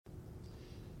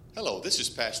Hello, this is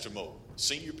Pastor Mo,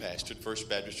 Senior Pastor at First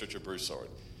Baptist Church of Broussard.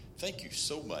 Thank you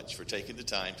so much for taking the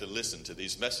time to listen to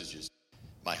these messages.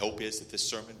 My hope is that this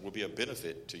sermon will be a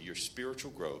benefit to your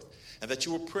spiritual growth and that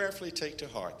you will prayerfully take to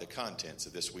heart the contents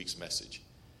of this week's message.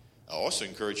 I also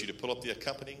encourage you to pull up the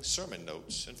accompanying sermon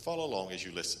notes and follow along as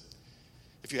you listen.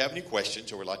 If you have any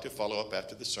questions or would like to follow up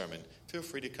after the sermon, feel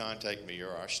free to contact me or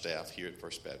our staff here at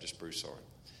First Baptist Broussard.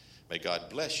 May God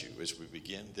bless you as we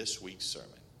begin this week's sermon.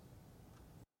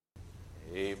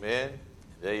 Amen.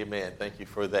 Amen. Thank you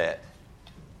for that.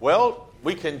 Well,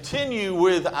 we continue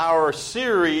with our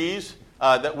series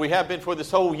that we have been for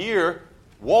this whole year,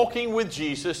 Walking with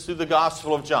Jesus through the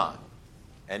Gospel of John.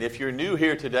 And if you're new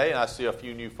here today, and I see a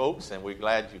few new folks, and we're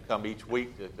glad you come each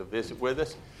week to visit with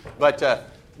us. But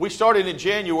we started in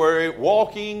January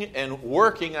walking and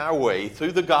working our way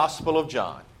through the Gospel of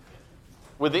John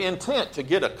with the intent to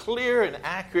get a clear and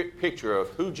accurate picture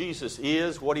of who Jesus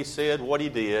is, what he said, what he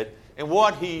did, and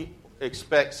what he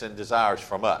expects and desires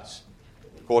from us.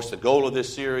 Of course, the goal of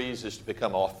this series is to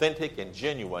become authentic and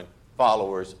genuine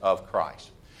followers of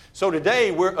Christ. So today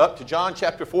we're up to John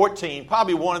chapter 14,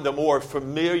 probably one of the more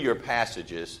familiar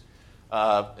passages.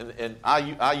 And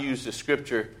I use the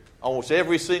scripture almost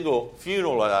every single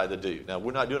funeral that I do. Now,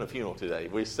 we're not doing a funeral today.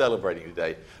 We're celebrating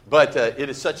today. But it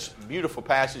is such beautiful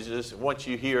passages. And once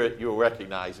you hear it, you'll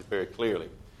recognize it very clearly.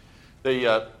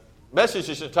 The message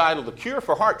is entitled, The Cure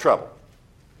for Heart Trouble.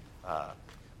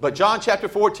 But John chapter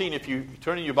 14, if you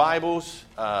turn in your Bibles,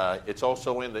 it's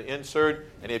also in the insert.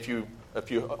 And if you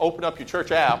open up your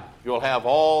church app, you'll have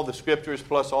all the scriptures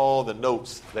plus all the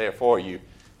notes there for you.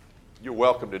 You're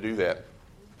welcome to do that.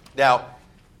 Now,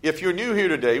 if you're new here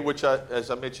today, which as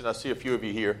I mentioned, I see a few of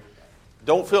you here,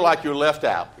 don't feel like you're left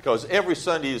out because every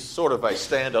Sunday is sort of a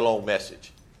standalone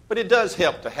message. But it does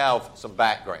help to have some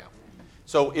background.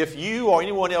 So if you or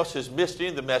anyone else has missed any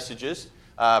of the messages,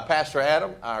 Pastor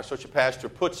Adam, our associate pastor,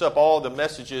 puts up all the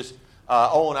messages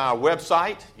on our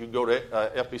website. You can go to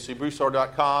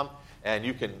fbcbroussard.com and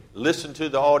you can listen to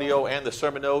the audio and the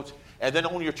sermon notes. And then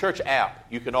on your church app,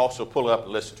 you can also pull it up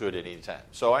and listen to it at any time.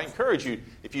 So I encourage you,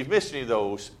 if you've missed any of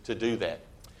those, to do that.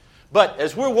 But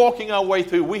as we're walking our way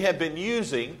through, we have been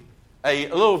using a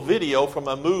little video from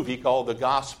a movie called The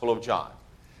Gospel of John.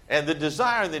 And the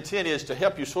desire and the intent is to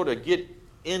help you sort of get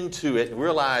into it and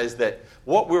realize that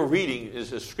what we're reading is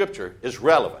Scripture is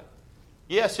relevant.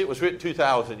 Yes, it was written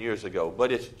 2,000 years ago,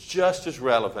 but it's just as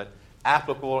relevant,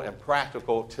 applicable, and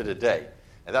practical to today.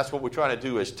 And that's what we're trying to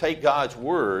do is take God's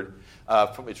Word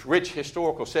from its rich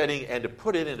historical setting and to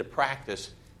put it into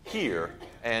practice here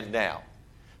and now.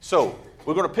 So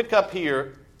we're going to pick up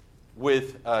here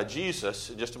with Jesus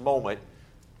in just a moment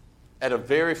at a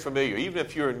very familiar, even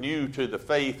if you're new to the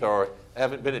faith or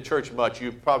haven't been in church much,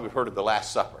 you've probably heard of the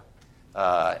Last Supper.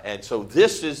 And so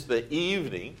this is the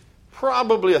evening,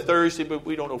 probably a Thursday, but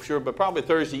we don't know for sure, but probably a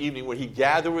Thursday evening when he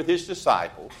gathered with his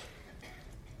disciples.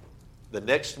 The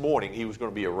next morning, he was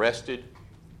going to be arrested,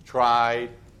 tried,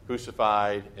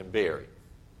 crucified, and buried.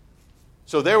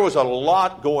 So there was a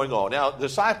lot going on. Now, the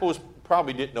disciples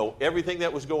probably didn't know everything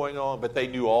that was going on, but they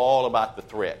knew all about the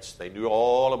threats. They knew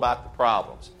all about the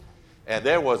problems. And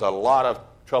there was a lot of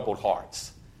troubled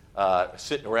hearts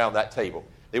sitting around that table.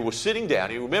 They were sitting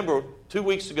down. You remember 2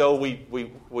 weeks ago, we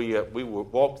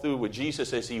walked through with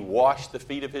Jesus as he washed the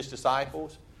feet of his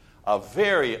disciples. A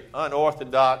very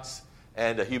unorthodox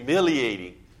and a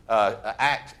humiliating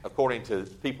act according to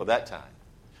people that time.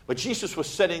 But Jesus was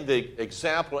setting the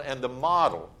example and the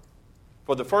model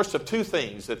for the first of two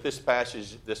things that this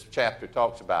passage, this chapter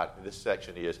talks about in this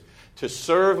section is to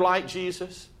serve like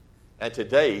Jesus and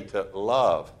today to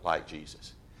love like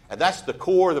Jesus. And that's the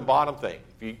core of the bottom thing.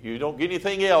 If you don't get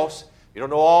anything else, you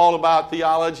don't know all about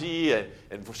theology and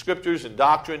scriptures and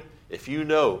doctrine, if you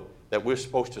know that we're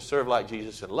supposed to serve like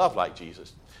Jesus and love like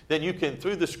Jesus, then you can,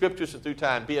 through the scriptures and through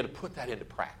time, be able to put that into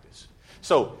practice.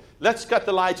 So let's cut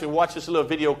the lights and watch this little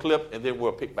video clip, and then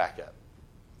we'll pick back up.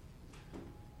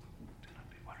 Do not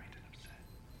be worried and upset.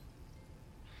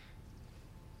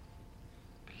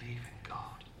 Believe in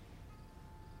God,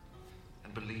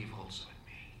 and believe also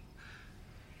in me.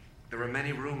 There are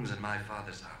many rooms in my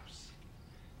Father's house,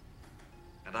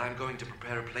 and I am going to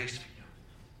prepare a place for you.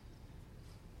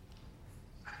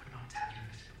 I would not tell you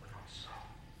if it were not so.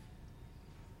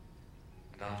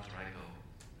 And after I go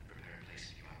and prepare a place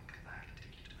for you, I will come back and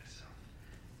take you to myself,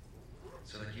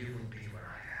 so that you will be where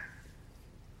I am.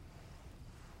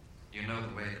 You know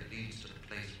the way that leads to the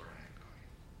place where I am going.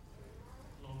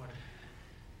 Lord,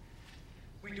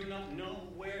 we do not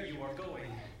know where you are going,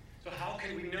 so how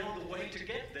can we know the way to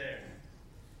get there?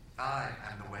 I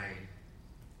am the way,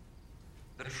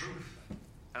 the truth,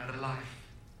 and the life.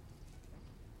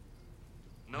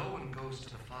 goes to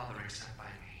the Father except by me.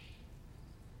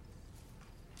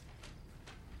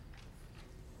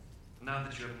 Now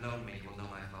that you have known me, you will know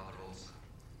my Father also.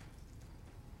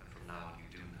 And from now on you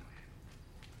do know him,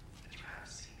 and you have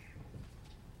seen him.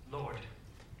 Lord,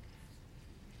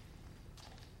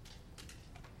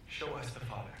 show us the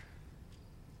Father.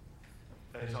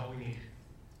 That is all we need.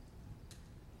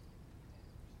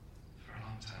 For a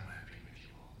long time I have been with you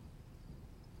all,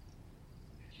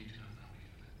 yet you do not know me,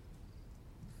 Philip.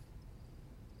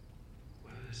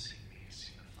 Whoever has seen me has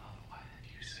seen the Father. Why then do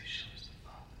you say, show us the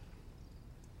Father?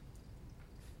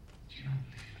 Do you not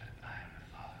believe that I am the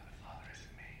Father, and the Father is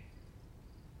in me?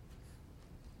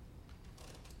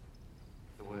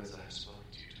 The words I have spoken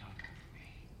to you do not come from me.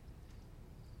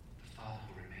 The Father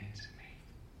who remains in me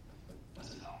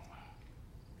does alone well.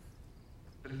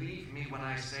 Believe me when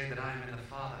I say that I am in the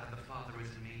Father and the Father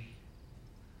is in me.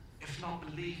 If not,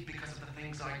 believe because of the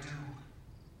things I do.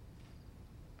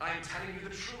 I am telling you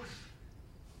the truth.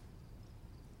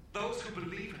 Those who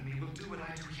believe in me will do what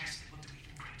I do. Yes, they will do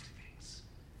even greater things.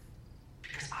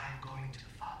 Because I am going to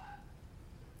the Father.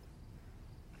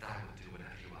 And I will do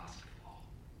whatever you ask for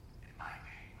in my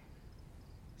name,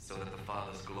 so that the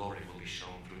Father's glory will be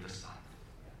shown through the Son.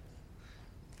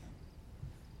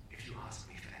 If you ask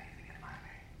me for anything in my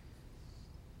name,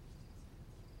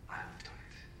 I will do it.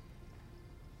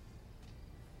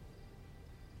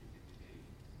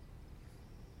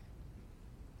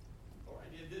 All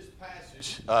right, in this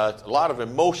passage, a lot of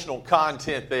emotional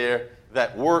content there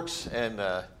that works and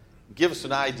give us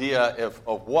an idea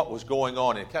of what was going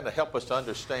on and kind of help us to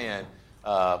understand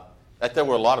that there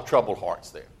were a lot of troubled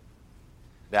hearts there.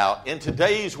 Now, in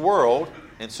today's world,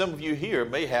 and some of you here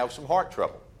may have some heart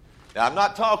trouble. Now, I'm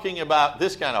not talking about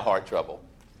this kind of heart trouble,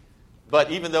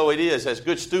 but even though it is, as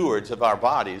good stewards of our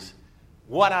bodies,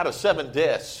 1 out of 7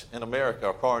 deaths in America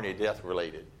are coronary death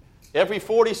related. Every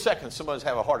 40 seconds, someone's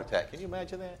having a heart attack. Can you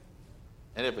imagine that?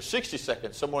 And every 60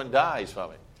 seconds, someone dies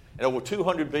from it. And over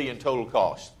 $200 billion total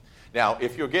cost. Now,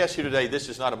 if you're a guest here today, this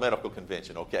is not a medical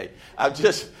convention, okay?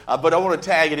 But I want to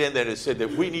tag it in there that said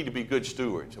that we need to be good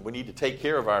stewards and we need to take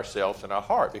care of ourselves and our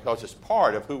heart because it's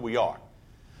part of who we are.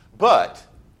 But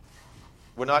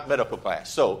we're not medical class.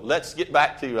 So let's get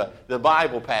back to the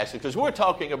Bible passage because we're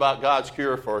talking about God's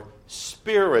cure for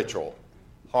spiritual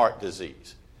heart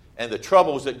disease and the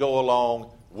troubles that go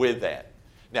along with that.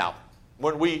 Now,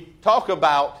 when we talk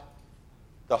about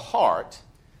the heart,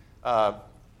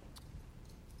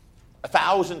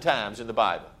 1,000 times in the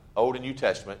Bible, Old and New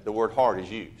Testament, the word heart is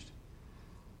used.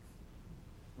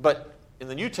 But in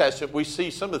the New Testament, we see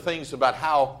some of the things about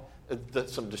how,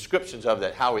 some descriptions of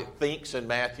that, how it thinks in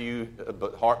Matthew,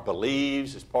 but heart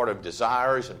believes, is part of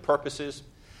desires and purposes.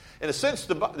 In a sense,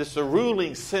 this is the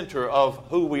ruling center of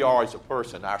who we are as a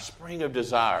person, our spring of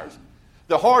desires.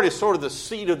 The heart is sort of the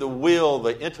seat of the will,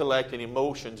 the intellect and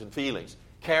emotions and feelings.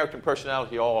 Character and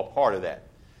personality are all a part of that.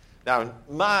 Now, in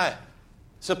my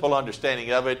simple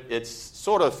understanding of it, it's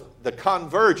sort of the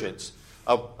convergence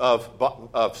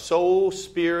of soul,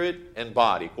 spirit, and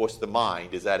body. Of course, the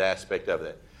mind is that aspect of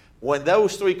it. When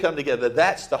those three come together,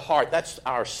 that's the heart. That's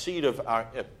our seat of our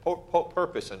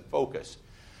purpose and focus.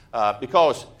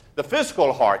 Because the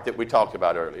physical heart that we talked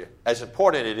about earlier, as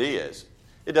important it is,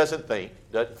 it doesn't think,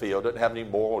 doesn't feel, doesn't have any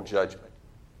moral judgment.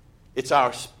 It's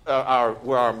where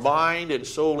our mind and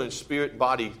soul and spirit and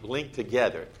body link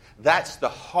together. That's the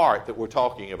heart that we're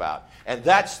talking about. And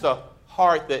that's the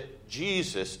heart that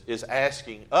Jesus is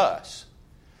asking us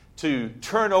to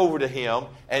turn over to Him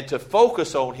and to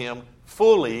focus on Him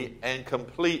fully and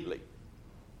completely.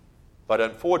 But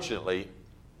unfortunately,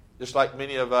 just like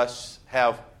many of us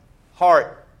have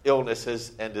heart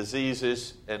illnesses and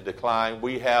diseases and decline,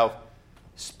 we have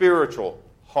spiritual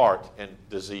heart and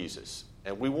diseases.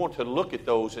 And we want to look at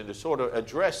those and to sort of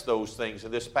address those things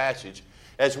in this passage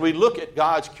as we look at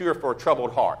God's cure for a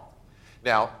troubled heart.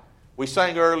 Now, we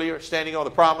sang earlier, standing on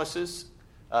the promises.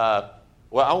 Well,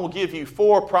 I will give you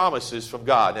 4 promises from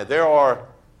God. Now, there are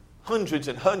hundreds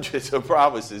and hundreds of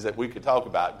promises that we could talk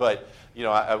about, but you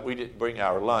know, we didn't bring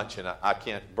our lunch, and I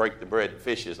can't break the bread and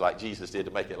fishes like Jesus did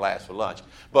to make it last for lunch.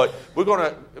 But we're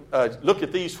going to look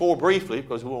at these 4 briefly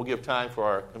because we won't give time for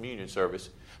our communion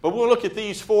service. But we'll look at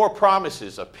these 4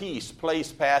 promises of peace,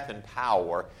 place, path, and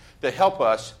power to help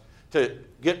us to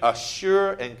get a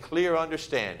sure and clear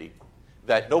understanding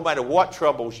that no matter what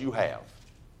troubles you have,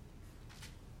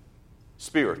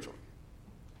 spiritually,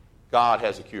 God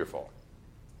has a cure for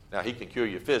it. Now, He can cure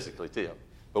you physically too,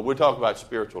 but we're talking about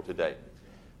spiritual today.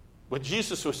 When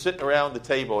Jesus was sitting around the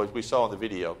table, as we saw in the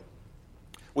video,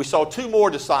 we saw 2 more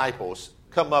disciples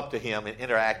come up to Him and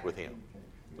interact with Him.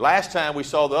 Last time we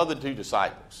saw the other 2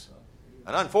 disciples.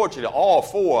 And unfortunately, all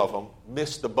 4 of them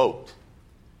missed the boat.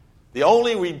 The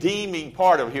only redeeming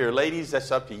part of here, ladies,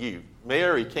 that's up to you.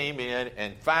 Mary came in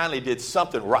and finally did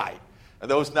something right. And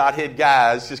those knothead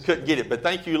guys just couldn't get it. But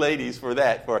thank you, ladies, for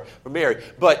that, for Mary.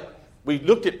 But we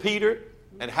looked at Peter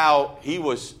and how he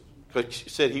was,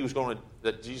 said he was going to,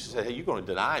 that Jesus said, hey, you're going to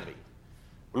deny me.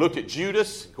 We looked at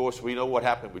Judas. Of course, we know what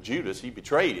happened with Judas. He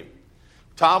betrayed him.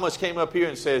 Thomas came up here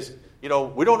and says, we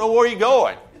don't know where you're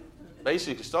going.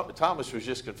 Basically, Thomas was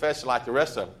just confessing like the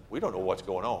rest of them. We don't know what's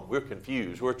going on. We're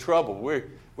confused. We're troubled.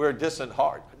 We're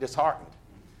disheartened.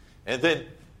 And then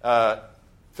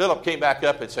Philip came back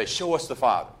up and said, show us the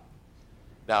Father.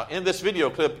 Now, in this video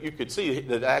clip, you could see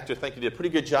the actor, I think, he did a pretty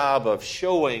good job of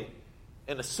showing,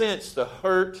 in a sense, the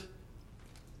hurt,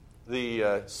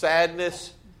 the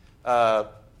sadness,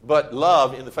 but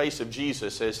love in the face of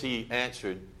Jesus as he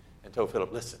answered and told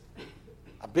Philip, listen,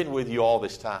 I've been with you all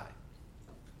this time.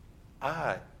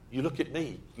 You look at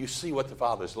me, you see what the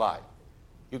Father's like.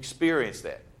 You experience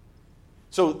that.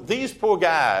 So these poor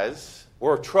guys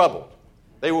were troubled.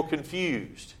 They were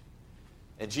confused.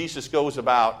 And Jesus goes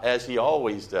about, as he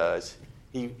always does,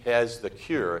 he has the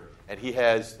cure and he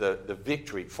has the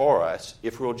victory for us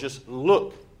if we'll just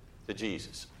look to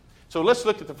Jesus. So let's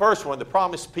look at the first one, the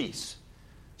promised peace.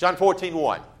 John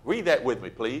 14:1. Read that with me,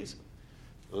 please.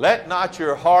 Let not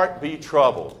your heart be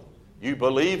troubled. You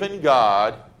believe in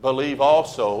God, believe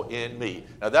also in me.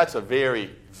 Now that's a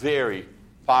very, very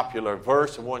popular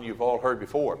verse and one you've all heard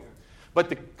before. But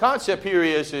the concept here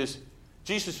is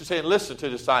Jesus is saying, listen to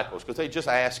the disciples, because they just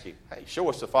ask him, hey, show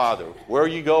us the Father. Where are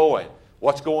you going?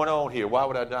 What's going on here? Why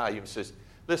would I die? He says,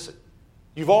 listen,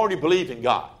 you've already believed in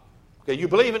God. Okay, you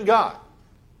believe in God.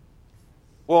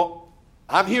 Well,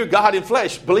 I'm here, God in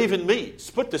flesh. Believe in me.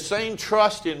 Put the same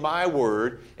trust in my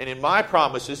word and in my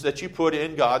promises that you put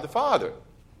in God the Father.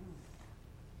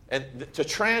 And to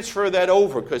transfer that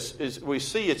over, because as we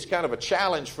see it's kind of a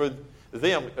challenge for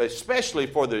them, especially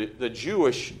for the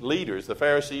Jewish leaders, the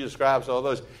Pharisees, the scribes, all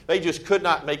those. They just could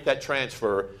not make that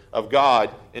transfer of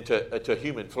God into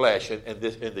human flesh and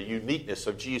the uniqueness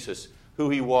of Jesus, who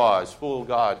he was, full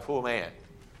God, full man.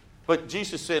 But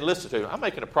Jesus said, listen to him, I'm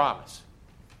making a promise.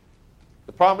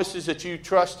 The promise is that you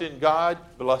trust in God,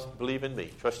 believe in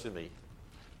me, trust in me.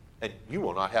 And you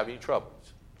will not have any troubles.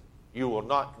 You will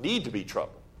not need to be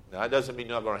troubled. Now, that doesn't mean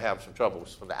you're not going to have some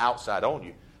troubles from the outside on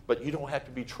you, but you don't have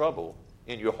to be troubled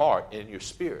in your heart and in your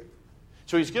spirit.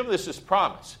 So he's given us this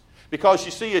promise. Because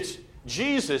you see, it's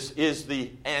Jesus is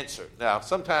the answer. Now,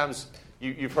 sometimes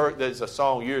you've heard there's a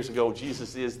song years ago,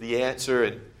 Jesus is the answer.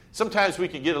 And sometimes we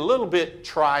can get a little bit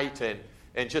trite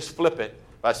and just flippant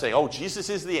by saying, oh, Jesus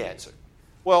is the answer.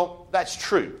 Well, that's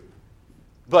true.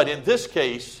 But in this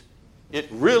case, it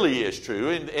really is true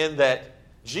in that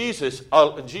Jesus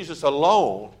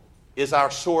alone is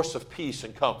our source of peace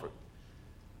and comfort.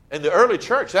 In the early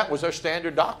church, that was their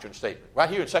standard doctrine statement. Right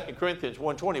here in 2 Corinthians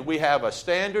 1:20, we have a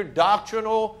standard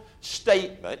doctrinal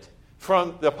statement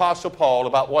from the Apostle Paul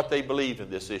about what they believed in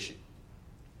this issue.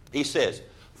 He says,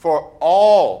 for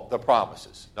all the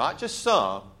promises, not just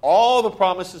some, all the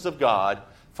promises of God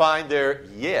find their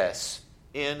yes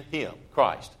in him,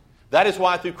 Christ. That is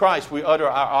why through Christ we utter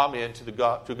our amen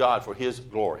to God for his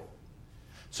glory.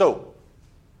 So,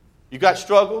 you got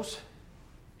struggles?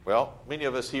 Well, many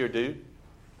of us here do.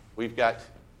 We've got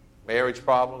marriage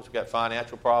problems, we've got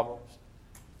financial problems,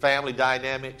 family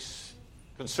dynamics,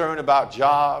 concern about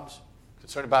jobs,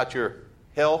 concern about your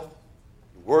health,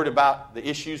 worried about the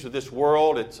issues of this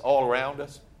world. It's all around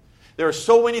us. There are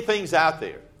so many things out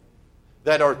there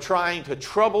that are trying to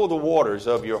trouble the waters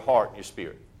of your heart and your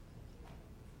spirit.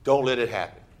 Don't let it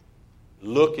happen.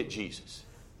 Look at Jesus.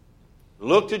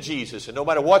 Look to Jesus, and no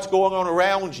matter what's going on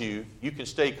around you, you can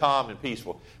stay calm and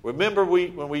peaceful. Remember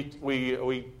when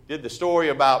we did the story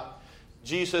about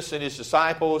Jesus and his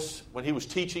disciples when he was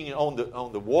teaching on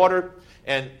the water,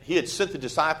 and he had sent the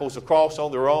disciples across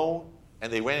on their own,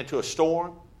 and they ran into a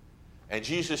storm, and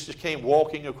Jesus just came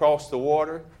walking across the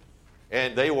water,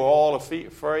 and they were all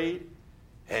afraid,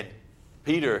 and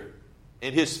Peter,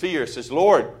 in his fear, says,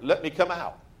 Lord, let me come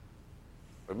out.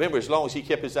 Remember, as long as he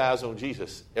kept his eyes on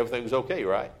Jesus, everything was okay,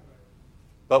 right?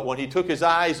 But when he took his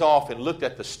eyes off and looked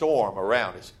at the storm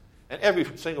around us, and every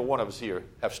single one of us here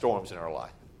have storms in our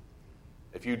life.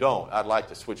 If you don't, I'd like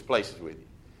to switch places with you.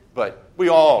 But we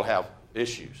all have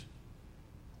issues.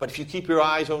 But if you keep your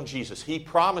eyes on Jesus, he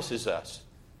promises us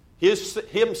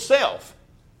himself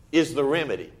is the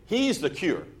remedy. He's the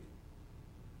cure.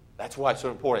 That's why it's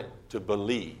so important to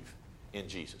believe in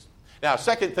Jesus. Now,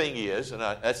 second thing is, and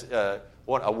that's a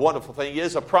wonderful thing,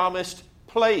 is a promised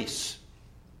place.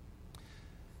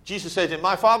 Jesus says, in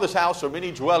my Father's house are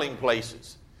many dwelling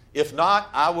places. If not,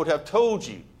 I would have told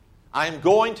you. I am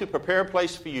going to prepare a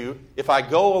place for you. If I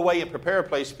go away and prepare a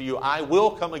place for you, I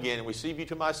will come again and receive you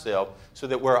to myself, so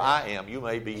that where I am, you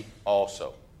may be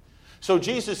also. So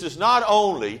Jesus is not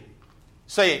only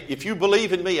saying, if you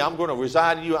believe in me, I'm going to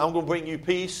reside in you, I'm going to bring you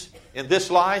peace in this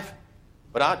life.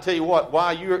 But I'll tell you what,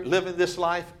 while you're living this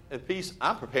life in peace,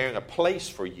 I'm preparing a place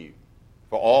for you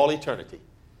for all eternity.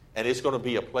 And it's going to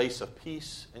be a place of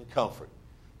peace and comfort.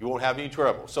 You won't have any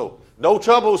trouble. So no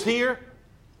troubles here,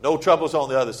 no troubles on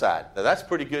the other side. Now that's a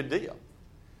pretty good deal.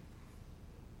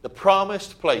 The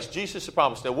promised place. Jesus has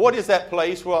promised. Now what is that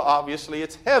place? Well, obviously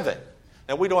it's heaven.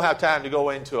 Now we don't have time to go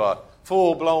into a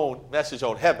full-blown message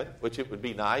on heaven, which it would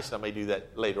be nice. I may do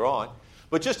that later on.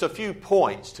 But just a few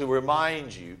points to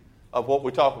remind you of what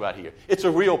we're talking about here. It's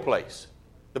a real place.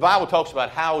 The Bible talks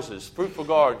about houses, fruitful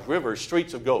gardens, rivers,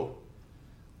 streets of gold.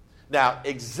 Now,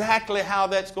 exactly how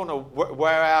that's going to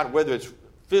wear out, whether it's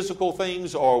physical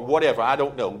things or whatever, I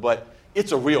don't know. But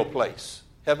it's a real place.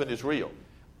 Heaven is real.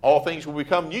 All things will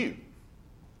become new.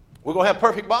 We're going to have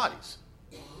perfect bodies.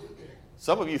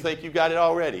 Some of you think you've got it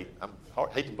already. I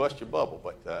hate to bust your bubble,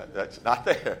 but that's not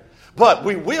there. But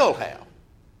we will have.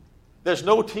 There's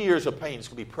no tears or pain. It's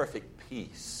going to be perfect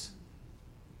peace.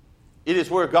 It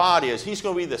is where God is. He's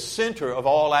going to be the center of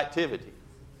all activity.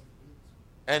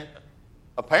 And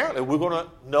apparently we're going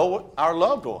to know our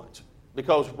loved ones,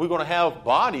 because we're going to have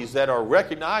bodies that are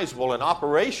recognizable and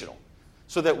operational,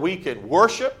 so that we can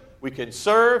worship, we can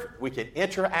serve, we can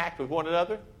interact with one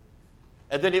another.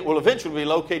 And then it will eventually be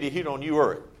located here on new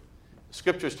earth. The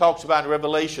Scriptures talks about in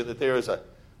Revelation that there is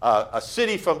a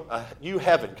city from a new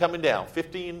heaven coming down,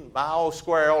 15 miles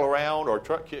square all around, or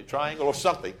triangle or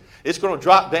something. It's going to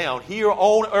drop down here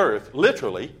on earth,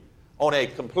 literally, on a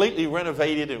completely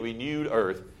renovated and renewed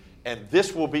earth. And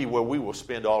this will be where we will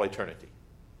spend all eternity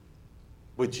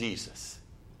with Jesus,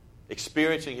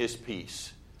 experiencing his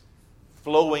peace,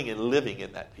 flowing and living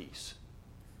in that peace.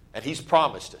 And he's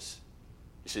promised us.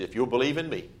 He said, if you'll believe in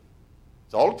me,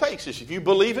 it's all it takes is if you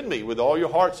believe in me with all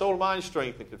your heart, soul, mind, and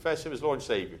strength, and confess him as Lord and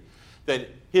Savior, then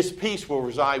his peace will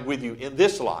reside with you in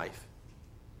this life,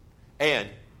 and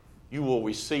you will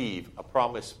receive a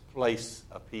promised place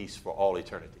of peace for all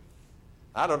eternity.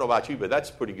 I don't know about you, but that's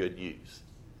pretty good news.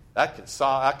 That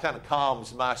kind of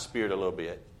calms my spirit a little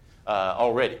bit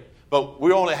already. But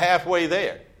we're only halfway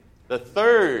there. The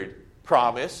third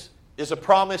promise is a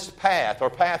promised path or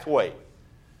pathway.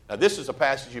 Now, this is a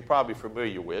passage you're probably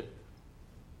familiar with.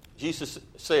 Jesus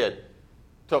said,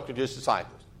 talking to his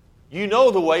disciples, you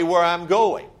know the way where I'm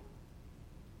going.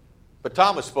 But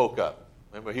Thomas spoke up.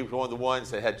 Remember, he was one of the ones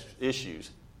that had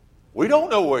issues. We don't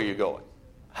know where you're going.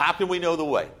 How can we know the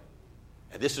way?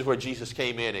 And this is where Jesus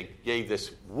came in and gave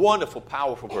this wonderful,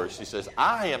 powerful verse. He says,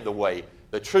 I am the way,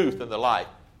 the truth, and the life.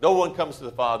 No one comes to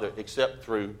the Father except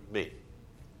through me.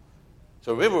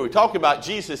 So remember, we're talking about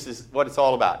Jesus is what it's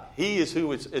all about. He is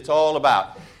who it's all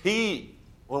about.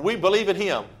 When we believe in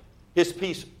him, his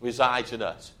peace resides in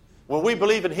us. When we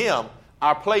believe in him,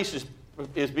 our place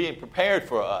is being prepared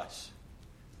for us.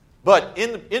 But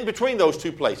in between those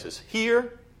two places,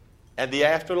 here and the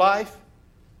afterlife,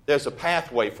 there's a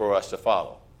pathway for us to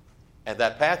follow. And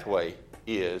that pathway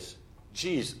is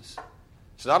Jesus.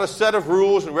 It's not a set of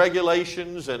rules and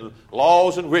regulations and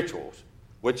laws and rituals,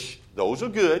 which those are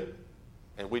good,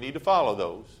 and we need to follow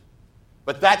those.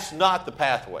 But that's not the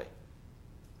pathway.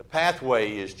 The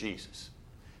pathway is Jesus.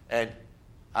 And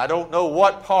I don't know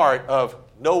what part of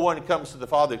no one comes to the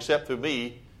Father except through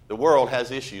me the world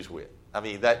has issues with. I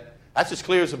mean, that's as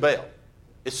clear as a bell.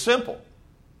 It's simple.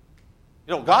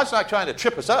 You know, God's not trying to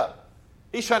trip us up.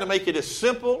 He's trying to make it as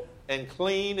simple and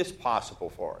clean as possible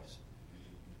for us.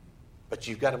 But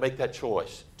you've got to make that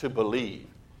choice to believe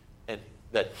and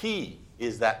that he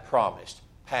is that promised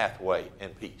pathway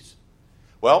and peace.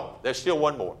 Well, there's still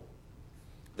one more.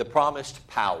 The promised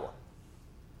power.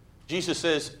 Jesus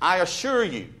says, I assure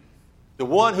you, the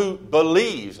one who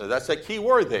believes, now that's that key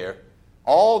word there,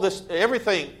 all this,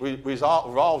 everything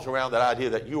revolves around that idea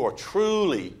that you are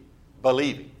truly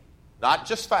believing. Not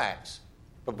just facts,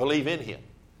 but believe in him.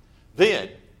 Then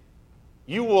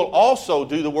you will also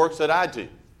do the works that I do.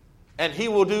 And he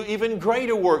will do even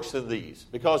greater works than these,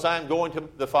 because I am going to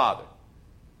the Father.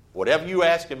 Whatever you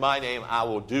ask in my name, I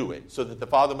will do it, so that the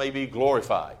Father may be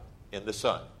glorified in the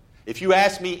Son. If you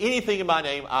ask me anything in my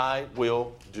name, I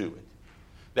will do it.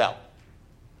 Now,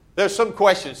 there's some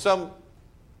questions. Some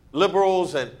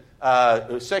liberals and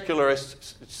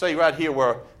secularists say right here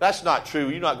where that's not true.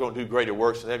 You're not going to do greater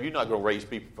works than that. You're not going to raise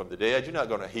people from the dead. You're not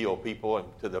going to heal people and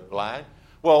to the blind.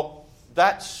 Well,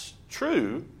 that's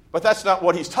true, but that's not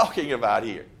what he's talking about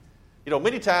here. You know,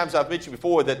 many times I've mentioned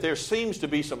before that there seems to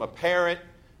be some apparent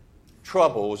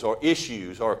troubles or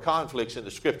issues or conflicts in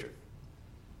the Scripture.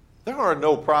 There are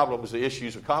no problems or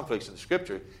issues or conflicts in the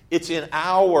Scripture. It's in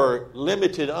our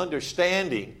limited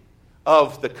understanding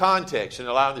of the context and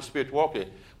allowing the Spirit to walk in.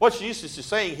 What Jesus is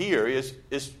saying here is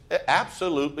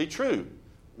absolutely true.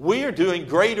 We are doing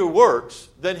greater works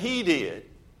than he did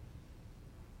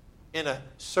in a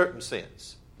certain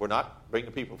sense. We're not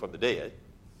bringing people from the dead.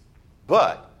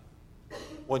 But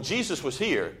when Jesus was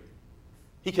here,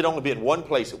 he could only be in one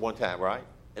place at one time, right?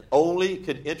 And only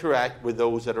could interact with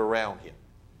those that are around him.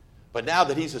 But now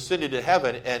that he's ascended to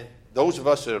heaven, and those of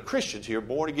us that are Christians here,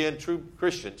 born again, true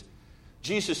Christians,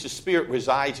 Jesus' Spirit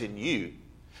resides in you,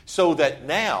 so that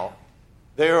now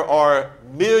there are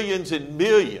millions and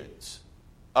millions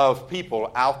of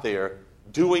people out there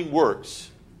doing works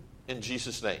in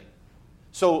Jesus' name.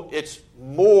 So it's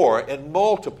more and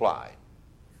multiplied.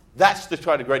 That's the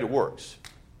kind of greater works.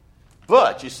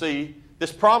 But, you see,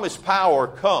 this promised power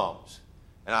comes.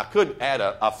 And I could add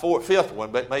a fifth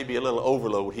one, but maybe a little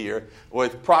overload here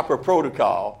with proper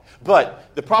protocol.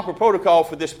 But the proper protocol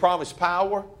for this promised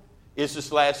power is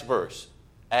this last verse.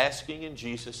 Asking in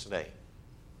Jesus' name.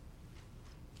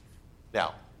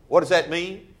 Now, what does that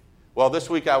mean? Well, this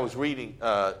week I was reading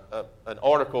an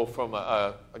article from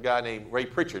a guy named Ray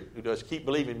Pritchard who does Keep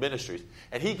Believing Ministries.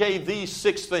 And he gave these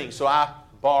 6 things, so I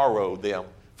borrowed them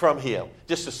from him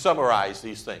just to summarize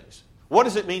these things. What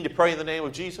does it mean to pray in the name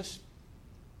of Jesus?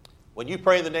 When you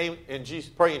pray in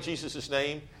Jesus'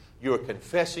 name, you are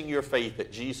confessing your faith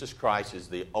that Jesus Christ is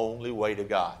the only way to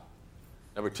God.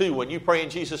 Number 2, when you pray in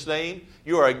Jesus' name,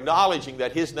 you are acknowledging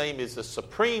that his name is the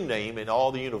supreme name in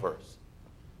all the universe.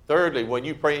 Thirdly, when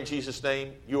you pray in Jesus'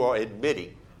 name, you are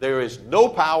admitting there is no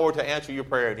power to answer your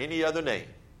prayer in any other name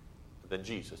than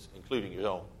Jesus, including your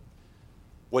own.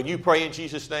 When you pray in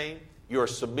Jesus' name, you are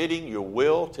submitting your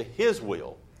will to his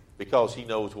will because he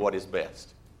knows what is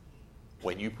best.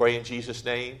 When you pray in Jesus'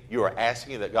 name, you are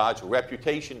asking that God's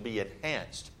reputation be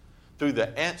enhanced through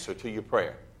the answer to your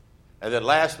prayer. And then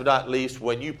last but not least,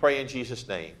 when you pray in Jesus'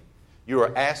 name, you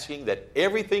are asking that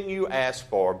everything you ask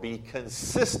for be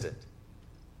consistent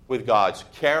with God's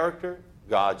character,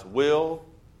 God's will,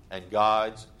 and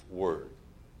God's word.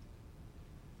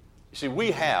 You see,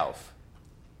 we have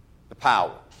the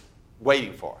power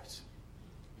waiting for us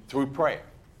through prayer.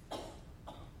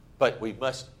 But we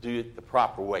must do it the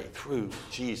proper way, through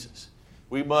Jesus.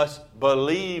 We must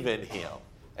believe in him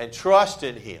and trust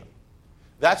in him.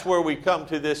 That's where we come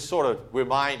to this sort of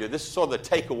reminder. This is sort of the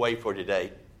takeaway for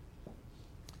today.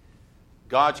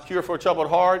 God's cure for a troubled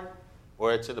heart,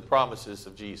 well, it's in the promises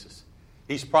of Jesus.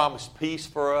 He's promised peace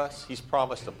for us. He's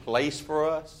promised a place for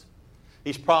us.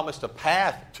 He's promised a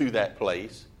path to that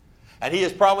place. And he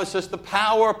has promised us the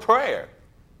power of prayer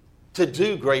to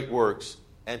do great works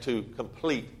and to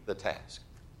complete the task.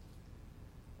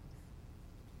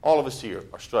 All of us here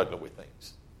are struggling with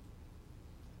things.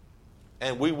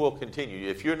 And we will continue.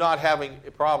 If you're not having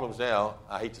problems now,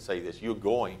 I hate to say this, you're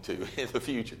going to in the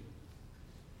future.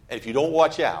 And if you don't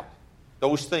watch out,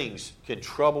 those things can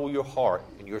trouble your heart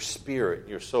and your spirit and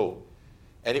your soul.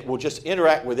 And it will just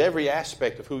interact with every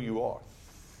aspect of who you are.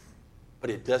 But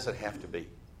it doesn't have to be.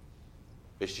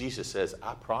 Because Jesus says,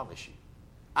 I promise you.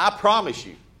 I promise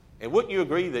you. And wouldn't you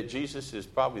agree that Jesus is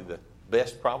probably the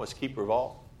best promise keeper of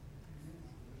all?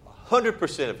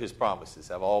 100% of his promises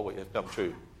have come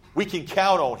true. We can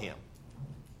count on him.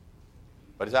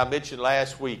 But as I mentioned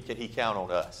last week, can he count on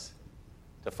us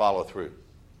to follow through,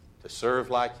 to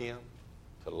serve like him,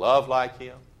 to love like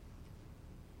him,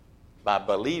 by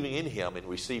believing in him and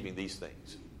receiving these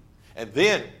things? And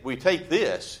then we take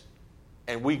this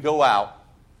and we go out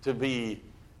to be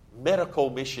medical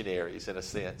missionaries, in a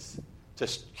sense, to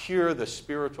cure the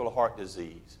spiritual heart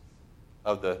disease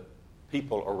of the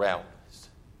people around us.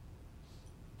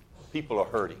 People are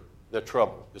hurting. They're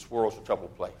troubled. This world's a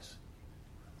troubled place.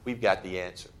 We've got the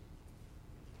answer.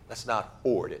 Let's not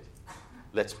hoard it.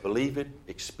 Let's believe it,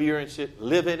 experience it,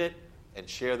 live in it, and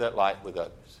share that light with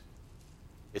others.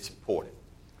 It's important.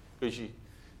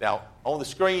 Now, on the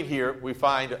screen here, we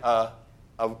find the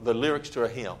lyrics to a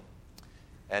hymn.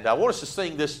 And I want us to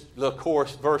sing this little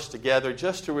chorus verse together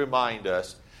just to remind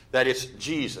us that it's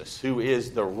Jesus who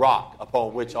is the rock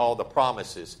upon which all the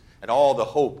promises and all the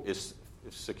hope is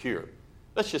secure.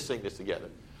 Let's just sing this together.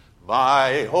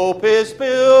 My hope is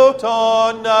built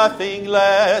on nothing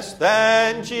less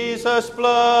than Jesus'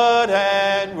 blood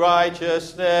and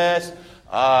righteousness.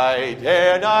 I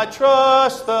dare not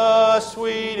trust the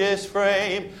sweetest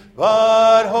frame,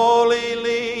 but wholly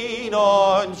lean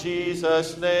on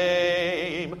Jesus'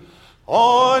 name.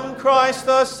 On Christ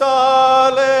the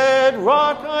solid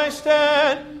rock I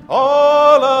stand,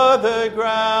 All other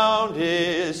ground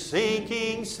is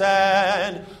sinking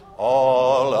sand.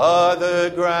 All other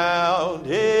ground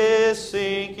is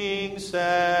sinking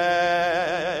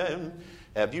sand.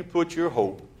 Have you put your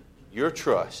hope, your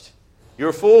trust,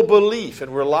 your full belief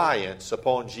and reliance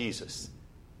upon Jesus,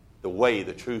 the way,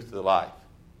 the truth, the life?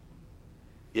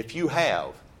 If you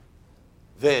have,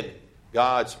 then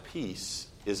God's peace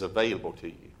is available to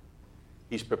you.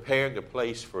 He's preparing a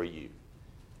place for you.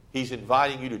 He's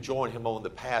inviting you to join him on the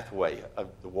pathway of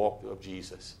the walk of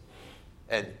Jesus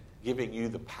and giving you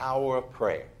the power of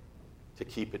prayer to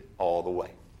keep it all the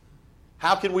way.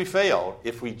 How can we fail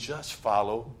if we just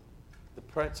follow the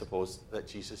principles that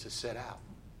Jesus has set out?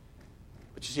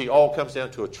 But you see, it all comes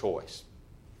down to a choice.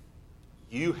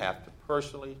 You have to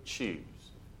personally choose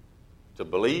to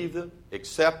believe them,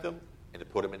 accept them, and to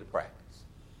put them into practice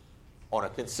on a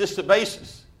consistent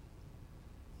basis.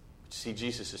 But you see,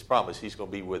 Jesus has promised he's going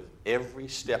to be with every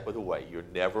step of the way. You're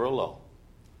never alone.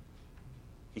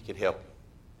 He can help you,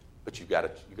 but you've got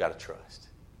to trust.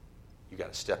 You've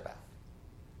got to step out.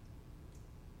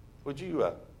 Would you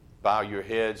bow your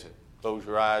heads and close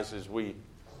your eyes as we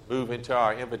move into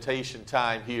our invitation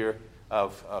time here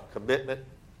of commitment?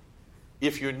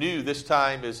 If you're new, this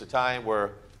time is a time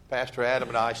where Pastor Adam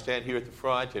and I stand here at the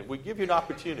front, and we give you an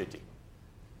opportunity.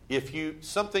 If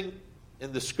something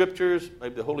in the Scriptures,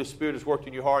 maybe the Holy Spirit has worked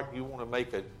in your heart, you want to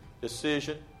make a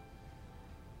decision,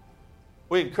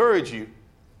 we encourage you,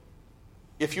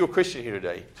 if you're a Christian here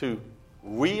today, to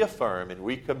reaffirm and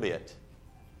recommit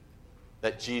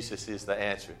that Jesus is the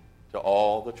answer to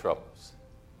all the troubles.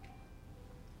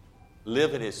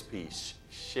 Live in his peace,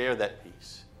 share that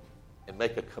peace, and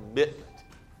make a commitment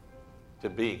to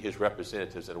being his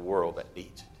representatives in a world that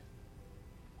needs it.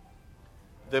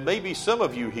 There may be some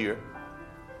of you here,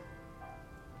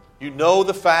 you know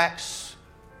the facts,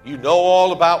 you know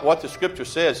all about what the Scripture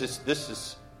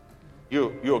says,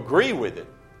 you agree with it,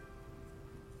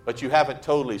 but you haven't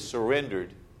totally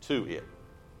surrendered to it.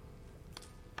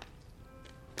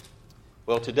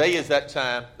 Well, today is that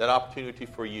time, that opportunity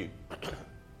for you.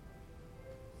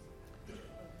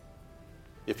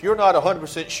 If you're not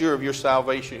 100% sure of your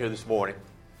salvation here this morning,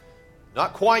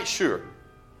 not quite sure,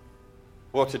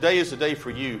 well, today is the day for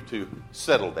you to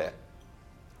settle that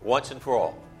once and for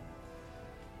all.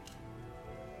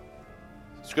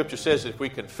 Scripture says that if we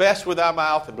confess with our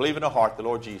mouth and believe in our heart the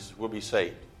Lord Jesus, we'll be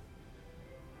saved.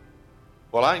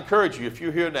 Well, I encourage you, if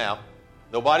you're here now,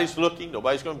 nobody's looking,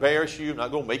 nobody's going to embarrass you, I'm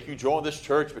not going to make you join this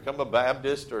church, become a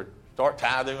Baptist, or start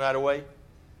tithing right away.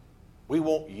 We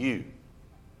want you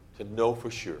to know for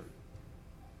sure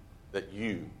that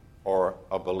you are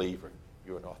a believer.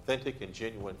 You're an authentic and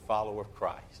genuine follower of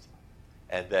Christ,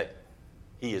 and that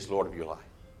he is Lord of your life.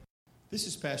 This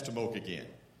is Pastor Moak again.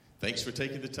 Thanks for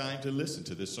taking the time to listen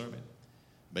to this sermon.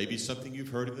 Maybe something you've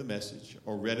heard in the message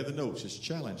or read in the notes has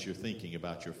challenged your thinking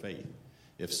about your faith.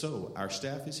 If so, our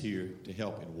staff is here to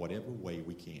help in whatever way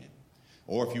we can.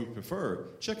 Or if you prefer,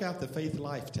 check out the Faith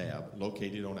Life tab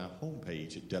located on our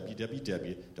homepage at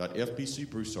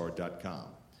www.fbcbroussard.com.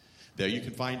 There you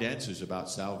can find answers about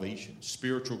salvation,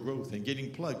 spiritual growth, and getting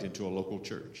plugged into a local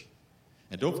church.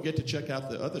 And don't forget to check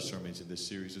out the other sermons in this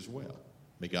series as well.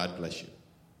 May God bless you.